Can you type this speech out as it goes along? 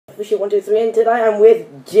Fishy123, and today I'm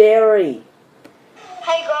with Jerry.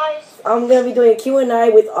 Hey guys. I'm going to be doing a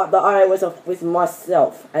Q&A with the iOS with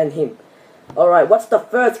myself and him. Alright, what's the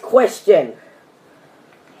first question?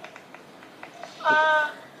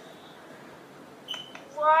 Why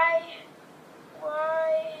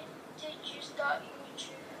did you start YouTube?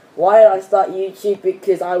 Why did I start YouTube?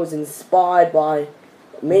 Because I was inspired by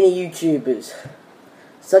many YouTubers,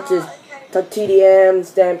 such as TDM,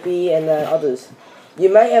 Stampy, and others. You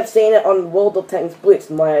may have seen it on World of Tanks Blitz,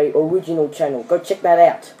 my original channel. Go check that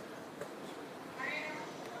out.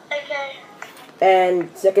 Okay. And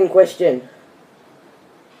second question.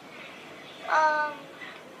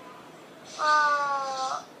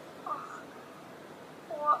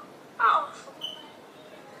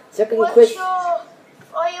 Second question.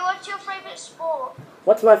 What's your favorite sport?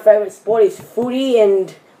 What's my favorite sport is footy,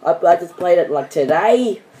 and I just played it like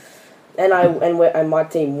today, and my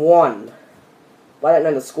team won. But I don't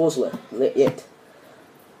know the scores yet.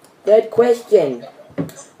 Third question.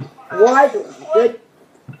 What's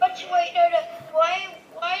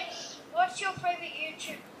your favorite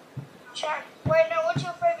YouTube channel? What's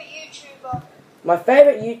your favorite YouTuber? My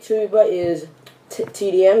favorite YouTuber is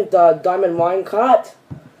TDM, the Diamond Minecart.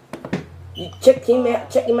 You check him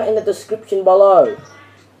out in the description below.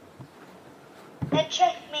 And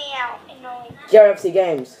check me out in JRFC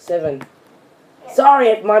Games 7. Yeah. Sorry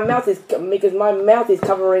if my mouth is because my mouth is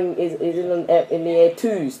covering is in the air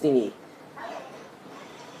too, Stingy.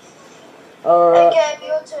 Okay,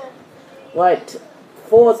 your turn. Right.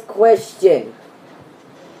 Fourth question.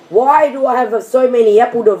 Why do I have so many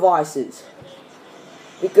Apple devices?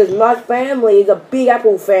 Because my family is a big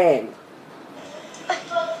Apple fan.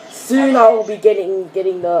 Soon I will be getting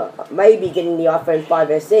the iPhone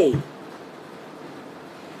 5 SE.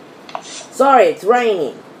 Sorry, it's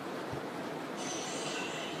raining.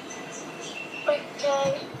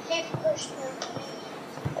 Okay, fifth question.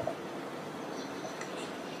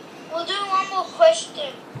 We'll do one more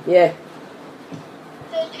question. Yeah.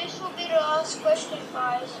 So this will be the last question,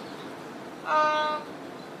 guys.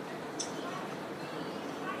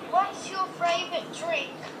 What's your favorite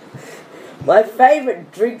drink? My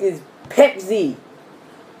favorite drink is Pepsi.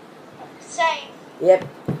 Same. Yep.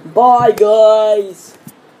 Bye, guys.